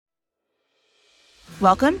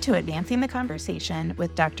Welcome to Advancing the Conversation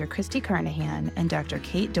with Dr. Christy Carnahan and Dr.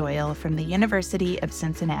 Kate Doyle from the University of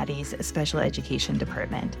Cincinnati's Special Education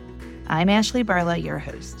Department. I'm Ashley Barla, your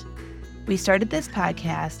host. We started this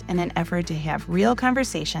podcast in an effort to have real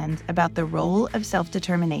conversations about the role of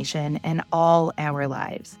self-determination in all our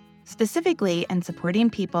lives, specifically in supporting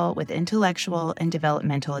people with intellectual and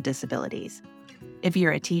developmental disabilities. If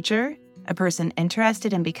you're a teacher, a person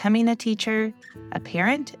interested in becoming a teacher, a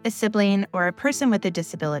parent, a sibling, or a person with a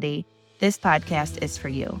disability, this podcast is for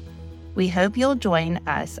you. We hope you'll join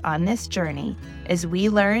us on this journey as we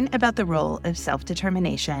learn about the role of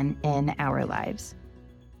self-determination in our lives.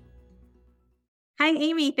 Hi,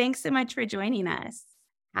 Amy. Thanks so much for joining us.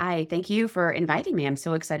 Hi, thank you for inviting me. I'm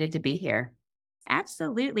so excited to be here.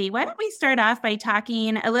 Absolutely. Why don't we start off by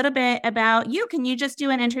talking a little bit about you? Can you just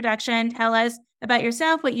do an introduction? Tell us about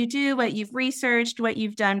yourself, what you do, what you've researched, what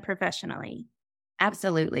you've done professionally.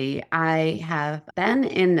 Absolutely. I have been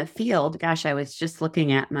in the field. Gosh, I was just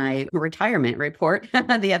looking at my retirement report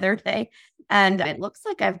the other day, and it looks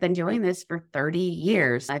like I've been doing this for 30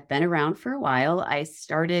 years. I've been around for a while. I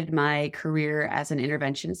started my career as an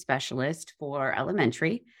intervention specialist for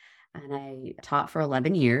elementary, and I taught for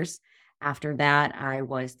 11 years. After that, I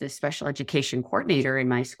was the special education coordinator in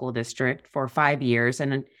my school district for 5 years.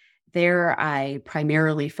 And there I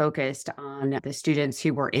primarily focused on the students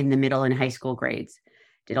who were in the middle and high school grades.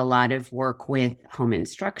 Did a lot of work with home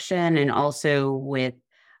instruction and also with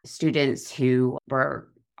students who were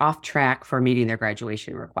off track for meeting their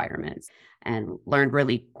graduation requirements, and learned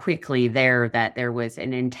really quickly there that there was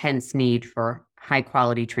an intense need for high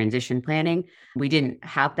quality transition planning. We didn't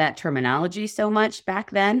have that terminology so much back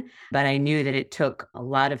then, but I knew that it took a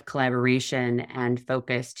lot of collaboration and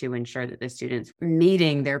focus to ensure that the students were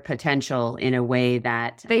meeting their potential in a way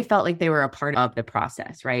that they felt like they were a part of the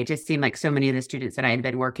process, right? It just seemed like so many of the students that I had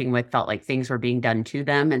been working with felt like things were being done to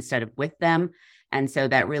them instead of with them. And so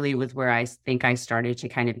that really was where I think I started to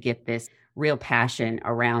kind of get this real passion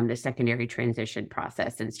around the secondary transition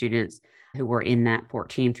process and students who were in that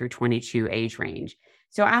 14 through 22 age range.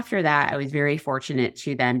 So after that, I was very fortunate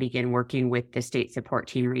to then begin working with the State Support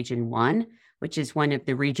Team Region 1, which is one of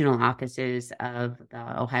the regional offices of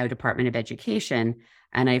the Ohio Department of Education.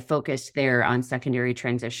 And I focused there on secondary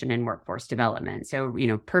transition and workforce development. So,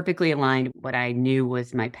 perfectly aligned with what I knew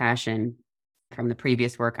was my passion from the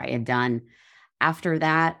previous work I had done. After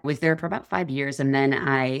that, was there for about 5 years. And then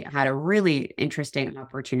I had a really interesting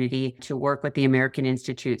opportunity to work with the American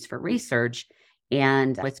Institutes for Research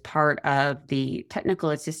and was part of the technical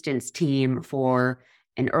assistance team for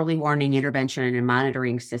an early warning intervention and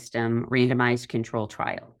monitoring system randomized control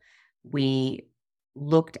trial. We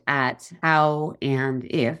looked at how and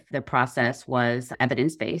if the process was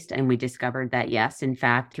evidence-based, and we discovered that yes, in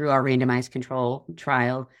fact, through our randomized control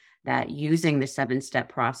trial, that using the 7-step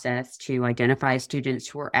process to identify students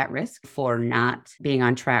who are at risk for not being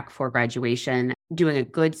on track for graduation, doing a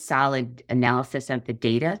good solid analysis of the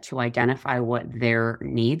data to identify what their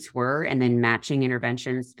needs were, and then matching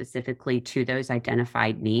interventions specifically to those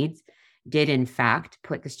identified needs, did in fact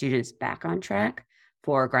put the students back on track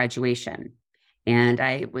for graduation. And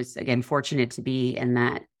I was, again, fortunate to be in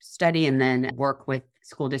that study and then work with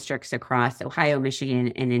school districts across Ohio, Michigan,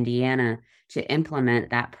 and Indiana to implement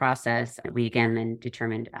that process. We again then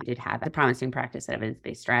determined I did have a promising practice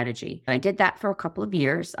evidence-based strategy. I did that for a couple of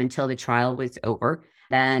years until the trial was over.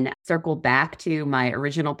 Then circled back to my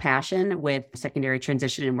original passion with secondary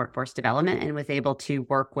transition and workforce development, and was able to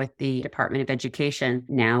work with the Department of Education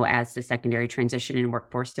now as the secondary transition and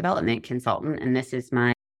workforce development consultant. And this is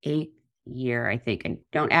my 8th year, I think. And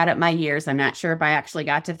don't add up my years. I'm not sure if I actually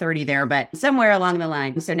got to 30 there, but somewhere along the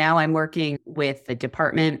line. So now I'm working with the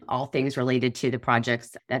department, all things related to the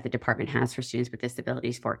projects that the department has for students with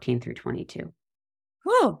disabilities 14 through 22.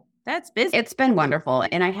 Whew, that's busy. It's been wonderful.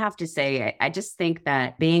 And I have to say, I just think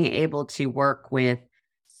that being able to work with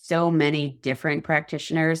so many different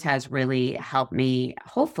practitioners has really helped me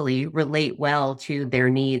hopefully relate well to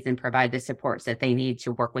their needs and provide the supports that they need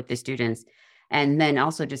to work with the students. And then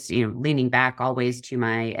also just, leaning back always to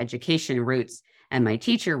my education roots and my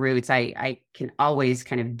teacher roots, I can always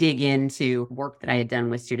kind of dig into work that I had done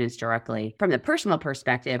with students directly. From the personal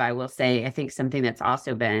perspective, I will say, I think something that's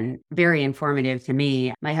also been very informative to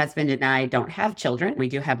me, my husband and I don't have children. We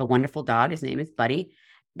do have a wonderful dog. His name is Buddy.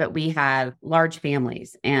 But we have large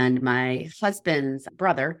families, and my husband's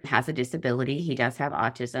brother has a disability. He does have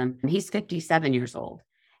autism, and he's 57 years old.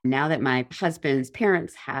 Now that my husband's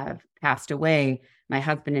parents have passed away, my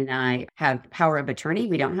husband and I have power of attorney.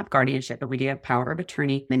 We don't have guardianship, but we do have power of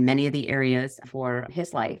attorney in many of the areas for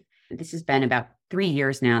his life. This has been about 3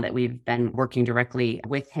 years now that we've been working directly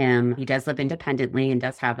with him. He does live independently and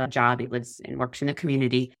does have a job. He lives and works in the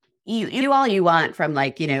community. You do all you want from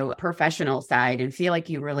professional side and feel like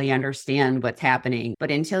you really understand what's happening.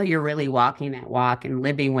 But until you're really walking that walk and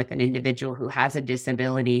living with an individual who has a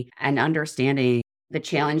disability and understanding the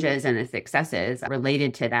challenges and the successes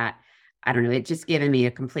related to that, I don't know, it's just given me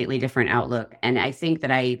a completely different outlook. And I think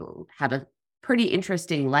that I have a pretty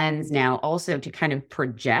interesting lens now also to kind of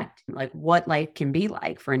project like what life can be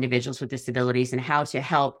like for individuals with disabilities and how to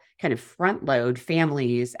help kind of front load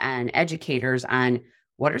families and educators on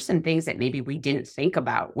what are some things that maybe we didn't think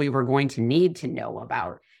about we were going to need to know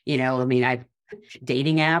about. I've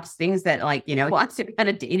dating apps, things that wants to be on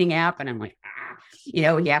a dating app. And I'm like, he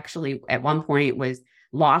actually at one point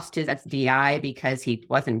lost his SDI because he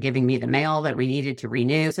wasn't giving me the mail that we needed to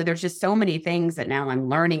renew. So there's just so many things that now I'm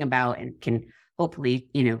learning about and can hopefully,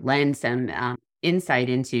 lend some insight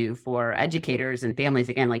into for educators and families,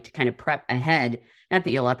 again, like to kind of prep ahead. Not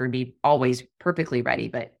that you'll ever be always perfectly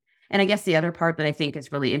ready, and I guess the other part that I think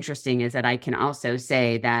is really interesting is that I can also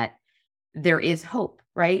say that there is hope,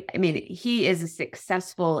 right? I mean, he is a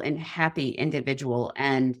successful and happy individual.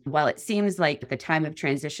 And while it seems like at the time of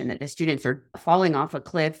transition that the students are falling off a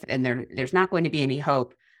cliff and there's not going to be any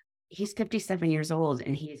hope, he's 57 years old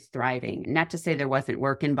and he's thriving. Not to say there wasn't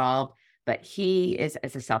work involved, but he is,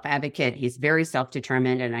 as a self-advocate, he's very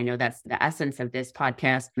self-determined. And I know that's the essence of this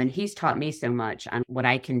podcast. And he's taught me so much on what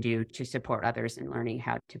I can do to support others in learning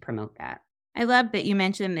how to promote that. I love that you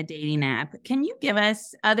mentioned the dating app. Can you give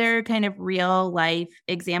us other kind of real life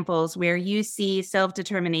examples where you see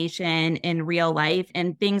self-determination in real life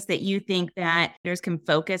and things that you think that others can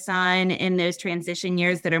focus on in those transition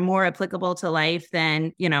years that are more applicable to life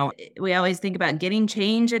than, we always think about getting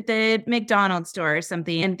change at the McDonald's store or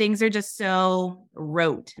something, and things are just so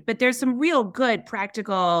rote. But there's some real good,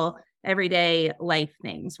 practical, everyday life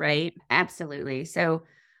things, right? Absolutely. So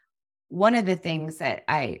one of the things that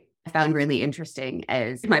I found really interesting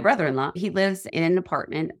is my brother-in-law. He lives in an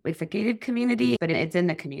apartment with a gated community, but it's in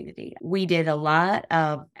the community. We did a lot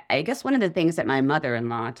of, I guess one of the things that my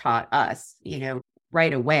mother-in-law taught us,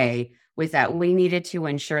 right away was that we needed to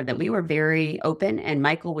ensure that we were very open, and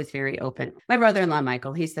Michael was very open. My brother-in-law,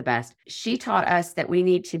 Michael, he's the best. She taught us that we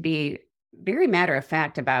need to be very matter of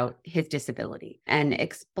fact about his disability and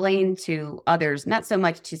explain to others, not so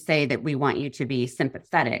much to say that we want you to be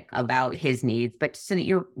sympathetic about his needs, but so that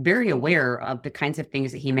you're very aware of the kinds of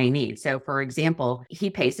things that he may need. So for example, he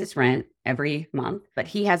pays his rent every month, but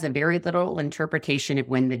he has a very little interpretation of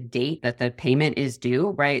when the date that the payment is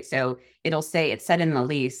due, right? So it'll say, it's set in the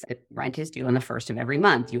lease, that rent is due on the first of every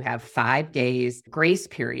month. You have 5 days grace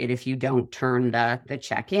period if you don't turn the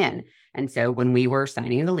check in. And so when we were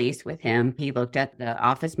signing the lease with him, he looked at the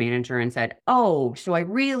office manager and said, oh, so I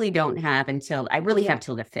really have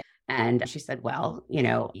till the 5th. And she said, well,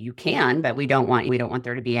 you can, but we don't want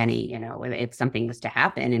there to be any, if something was to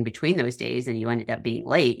happen in between those days and you ended up being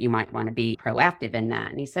late, you might want to be proactive in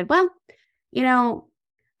that. And he said, well,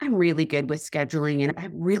 I'm really good with scheduling and I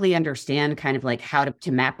really understand kind of like how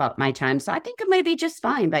to map up my time. So I think it might be just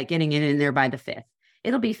fine by getting it in there by the 5th.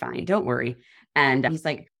 It'll be fine. Don't worry. And he's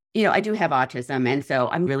like, I do have autism. And so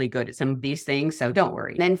I'm really good at some of these things. So don't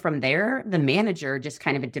worry. And then from there, the manager just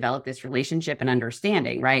kind of developed this relationship and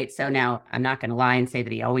understanding, right? So now I'm not going to lie and say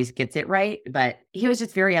that he always gets it right, but he was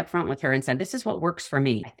just very upfront with her and said, this is what works for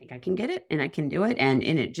me. I think I can get it and I can do it. And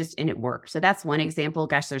it works. So that's one example.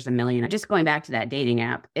 Gosh, there's a million. Just going back to that dating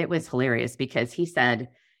app, it was hilarious because he said,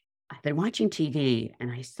 I've been watching TV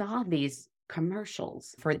and I saw these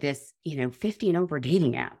commercials for this, 50 and over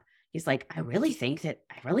dating app. He's like, I really think that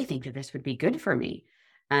this would be good for me.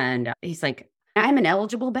 And he's like, I'm an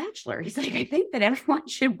eligible bachelor. He's like, I think that everyone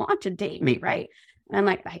should want to date me, right? And I'm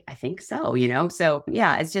like, I think so, So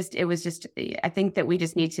yeah, I think that we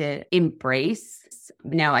just need to embrace.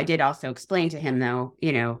 Now, I did also explain to him though,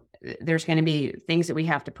 there's going to be things that we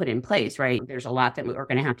have to put in place, right? There's a lot that we're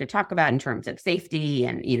going to have to talk about in terms of safety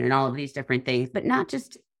and, and all of these different things, but not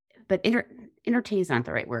just, entertain is not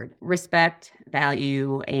the right word. Respect,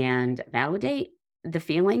 value, and validate the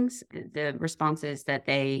feelings, the responses that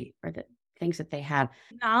the things that they have.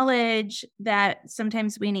 Knowledge that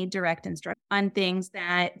sometimes we need direct instruction on things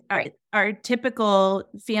that our typical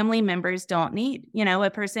family members don't need. A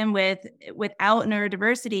person without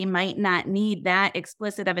neurodiversity might not need that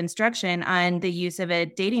explicit of instruction on the use of a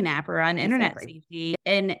dating app or on internet safety.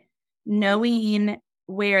 And knowing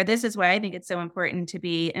where this is why I think it's so important to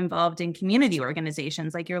be involved in community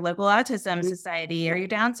organizations like your local autism society or your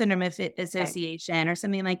Down syndrome association or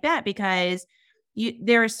something like that, because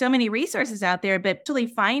there are so many resources out there, but actually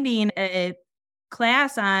finding a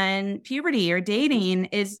class on puberty or dating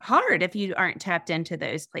is hard if you aren't tapped into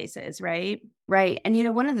those places, right? Right. And,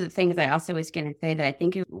 one of the things I also was going to say that I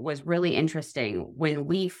think it was really interesting when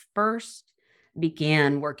we first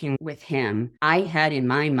began working with him, I had in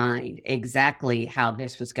my mind exactly how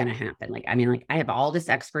this was going to happen. Like, I have all this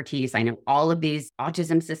expertise. I know all of these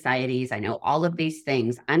autism societies. I know all of these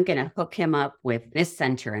things. I'm going to hook him up with this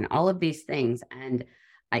center and all of these things. And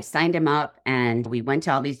I signed him up and we went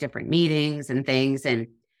to all these different meetings and things. And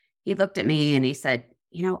he looked at me and he said,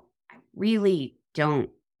 I really don't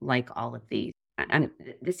like all of these.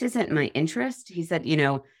 This isn't my interest. He said,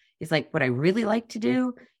 he's like, what I really like to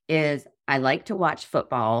do is I like to watch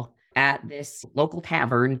football at this local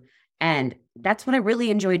tavern. And that's what I really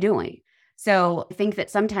enjoy doing. So I think that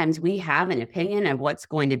sometimes we have an opinion of what's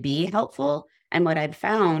going to be helpful. And what I've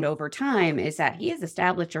found over time is that he has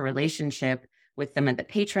established a relationship with some of the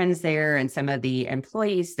patrons there and some of the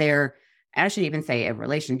employees there. I should even say a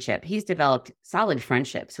relationship. He's developed solid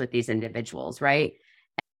friendships with these individuals, right?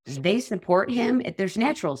 They support him. There's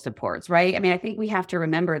natural supports, right? I think we have to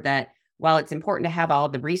remember that while it's important to have all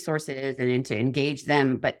the resources and to engage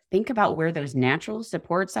them, but think about where those natural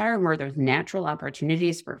supports are and where those natural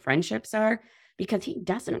opportunities for friendships are, because he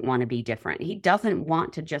doesn't want to be different. He doesn't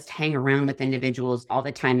want to just hang around with individuals all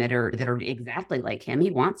the time that are exactly like him.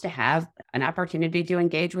 He wants to have an opportunity to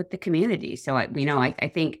engage with the community. So,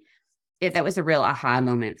 I think that was a real aha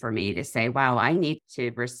moment for me to say, wow, I need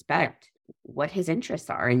to respect what his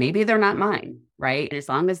interests are. And maybe they're not mine, right? And as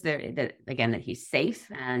long as that he's safe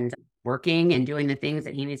and working and doing the things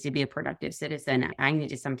that he needs to be a productive citizen, I need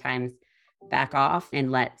to sometimes back off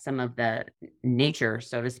and let some of the nature,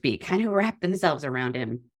 so to speak, kind of wrap themselves around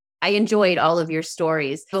him. I enjoyed all of your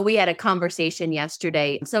stories. But we had a conversation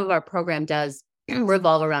yesterday. Some of our program does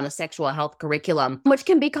revolve around a sexual health curriculum, which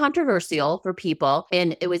can be controversial for people.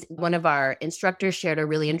 And it was one of our instructors shared a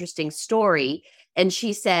really interesting story. And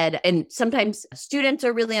she said, and sometimes students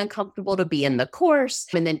are really uncomfortable to be in the course.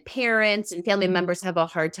 And then parents and family members have a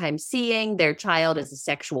hard time seeing their child as a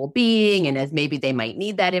sexual being and as maybe they might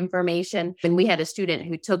need that information. And we had a student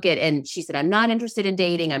who took it and she said, I'm not interested in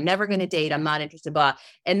dating. I'm never going to date. I'm not interested, blah.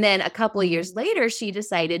 And then a couple of years later, she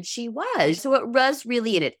decided she was. So it was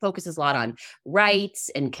really, and it focuses a lot on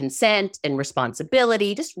rights and consent and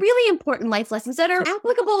responsibility, just really important life lessons that are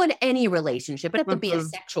applicable in any relationship. It doesn't have to be a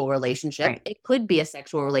sexual relationship. Right. It could be a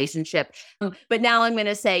sexual relationship. But now I'm going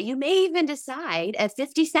to say you may even decide at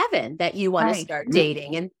 57 that you want to start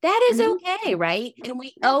dating. And that is okay, right? And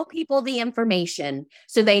we owe people the information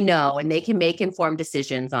so they know and they can make informed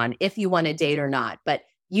decisions on if you want to date or not. But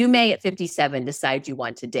you may at 57 decide you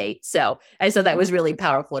want to date. So I thought that was really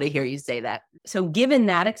powerful to hear you say that. So given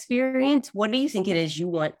that experience, what do you think it is you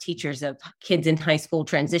want teachers of kids in high school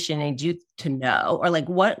transitioning youth to know? Or like,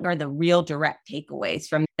 what are the real direct takeaways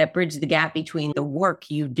from that bridge the gap between the work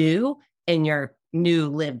you do and your new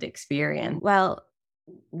lived experience? Well,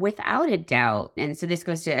 without a doubt, and so this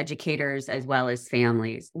goes to educators as well as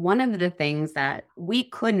families, one of the things that we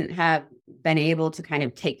couldn't have been able to kind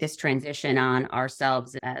of take this transition on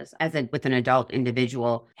ourselves with an adult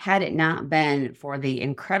individual had it not been for the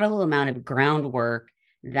incredible amount of groundwork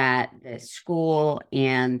that the school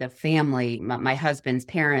and the family, my husband's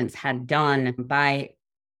parents, had done by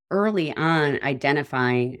early on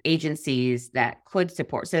identifying agencies that could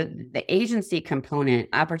support. So the agency component,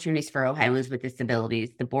 Opportunities for Ohioans with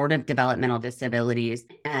Disabilities, the Board of Developmental Disabilities,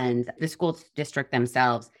 and the school district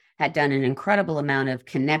themselves had done an incredible amount of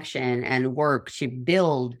connection and work to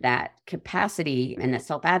build that capacity and that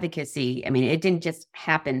self-advocacy. It didn't just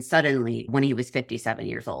happen suddenly when he was 57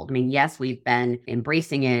 years old. Yes, we've been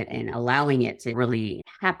embracing it and allowing it to really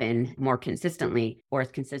happen more consistently or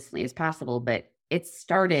as consistently as possible, but it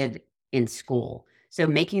started in school. So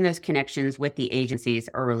making those connections with the agencies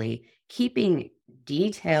early, keeping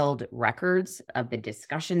detailed records of the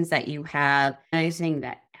discussions that you have, realizing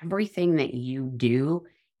that everything that you do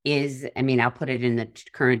is, I'll put it in the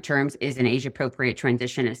current terms, is an age-appropriate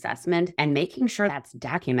transition assessment, and making sure that's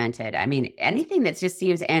documented. Anything that just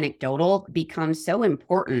seems anecdotal becomes so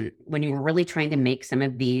important when you're really trying to make some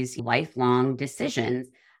of these lifelong decisions.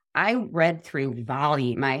 I read through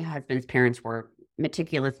volume. My husband's parents were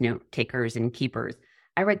meticulous note takers and keepers.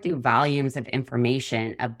 I read through volumes of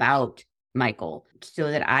information about Michael so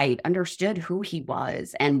that I understood who he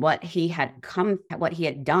was and what he had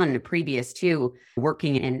done previous to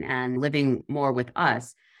working and living more with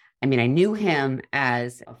us. I knew him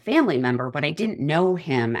as a family member, but I didn't know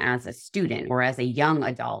him as a student or as a young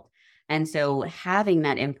adult. And so having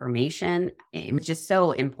that information, it was just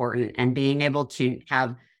so important, and being able to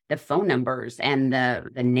have the phone numbers and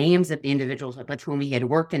the names of the individuals with whom he had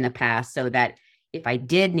worked in the past, so that if I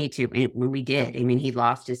did need to, and when we did, I mean, he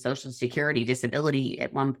lost his Social Security disability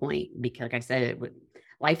at one point because, like I said,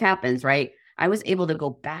 life happens, right? I was able to go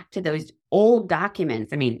back to those old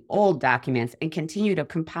documents, and continue to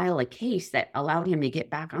compile a case that allowed him to get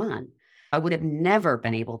back on. I would have never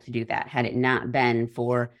been able to do that had it not been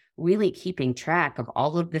for really keeping track of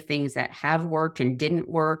all of the things that have worked and didn't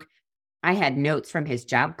work. I had notes from his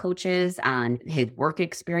job coaches on his work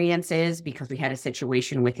experiences because we had a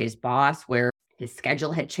situation with his boss where his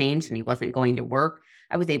schedule had changed and he wasn't going to work.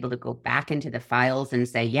 I was able to go back into the files and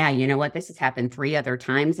say, yeah, you know what? This has happened 3 other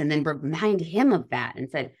times. And then remind him of that and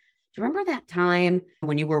said, do you remember that time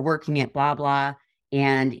when you were working at blah, blah,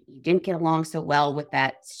 and you didn't get along so well with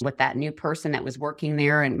that new person that was working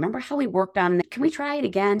there? And remember how we worked on that? Can we try it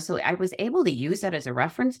again? So I was able to use that as a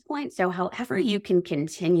reference point. So however you can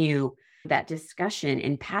continue that discussion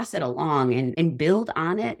and pass it along and build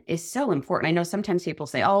on it is so important. I know sometimes people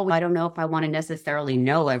say, oh, I don't know if I want to necessarily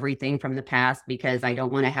know everything from the past because I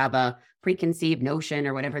don't want to have a preconceived notion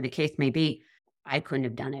or whatever the case may be. I couldn't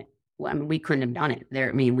have done it. Well, I mean, we couldn't have done it there.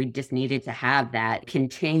 I mean, we just needed to have that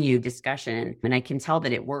continued discussion. And I can tell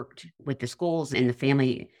that it worked with the schools and the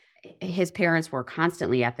family. His parents were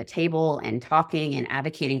constantly at the table and talking and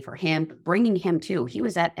advocating for him, bringing him too. He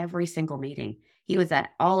was at every single meeting. He was at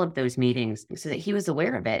all of those meetings so that he was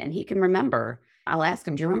aware of it and he can remember. I'll ask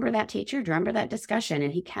him, do you remember that teacher? Do you remember that discussion?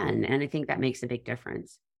 And he can. And I think that makes a big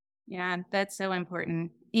difference. Yeah, that's so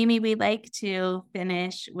important. Amy, we'd like to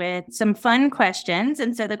finish with some fun questions.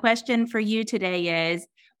 And so the question for you today is,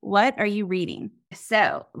 what are you reading?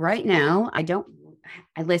 So right now, I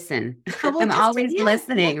listen. Oh, well, I'm always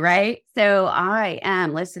listening, right? So I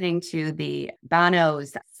am listening to the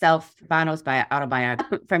Bono's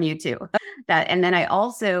autobiography from you too. And then I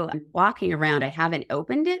also am walking around. I haven't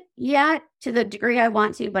opened it yet to the degree I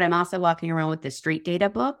want to, but I'm also walking around with the Street Data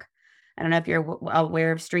book. I don't know if you're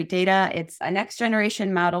aware of Street Data. It's a next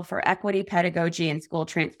generation model for equity, pedagogy, and school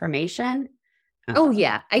transformation. Oh,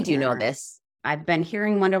 yeah, I do know this. I've been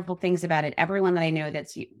hearing wonderful things about it. Everyone that I know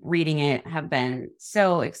that's reading it have been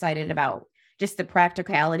so excited about just the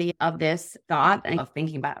practicality of this thought and of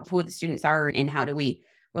thinking about who the students are and how do we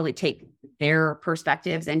really take their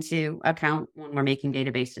perspectives into account when we're making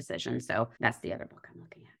database decisions. So that's the other book I'm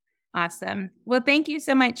looking at. Awesome. Well, thank you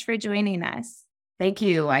so much for joining us. Thank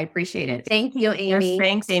you. I appreciate it. Thank you, Amy. Yes,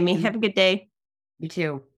 thanks, Amy. Have a good day. You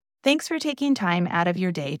too. Thanks for taking time out of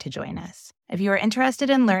your day to join us. If you are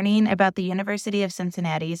interested in learning about the University of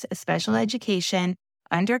Cincinnati's special education,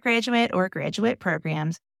 undergraduate or graduate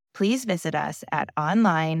programs, please visit us at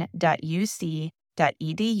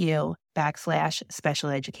online.uc.edu/special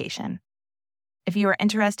education. If you are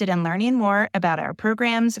interested in learning more about our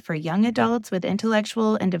programs for young adults with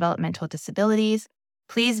intellectual and developmental disabilities,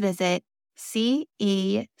 please visit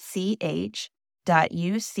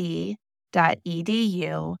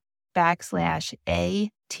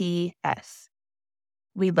cech.uc.edu/ATS.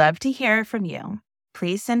 We'd love to hear from you.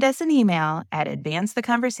 Please send us an email at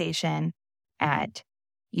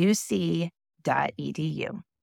advancetheconversation@uc.edu.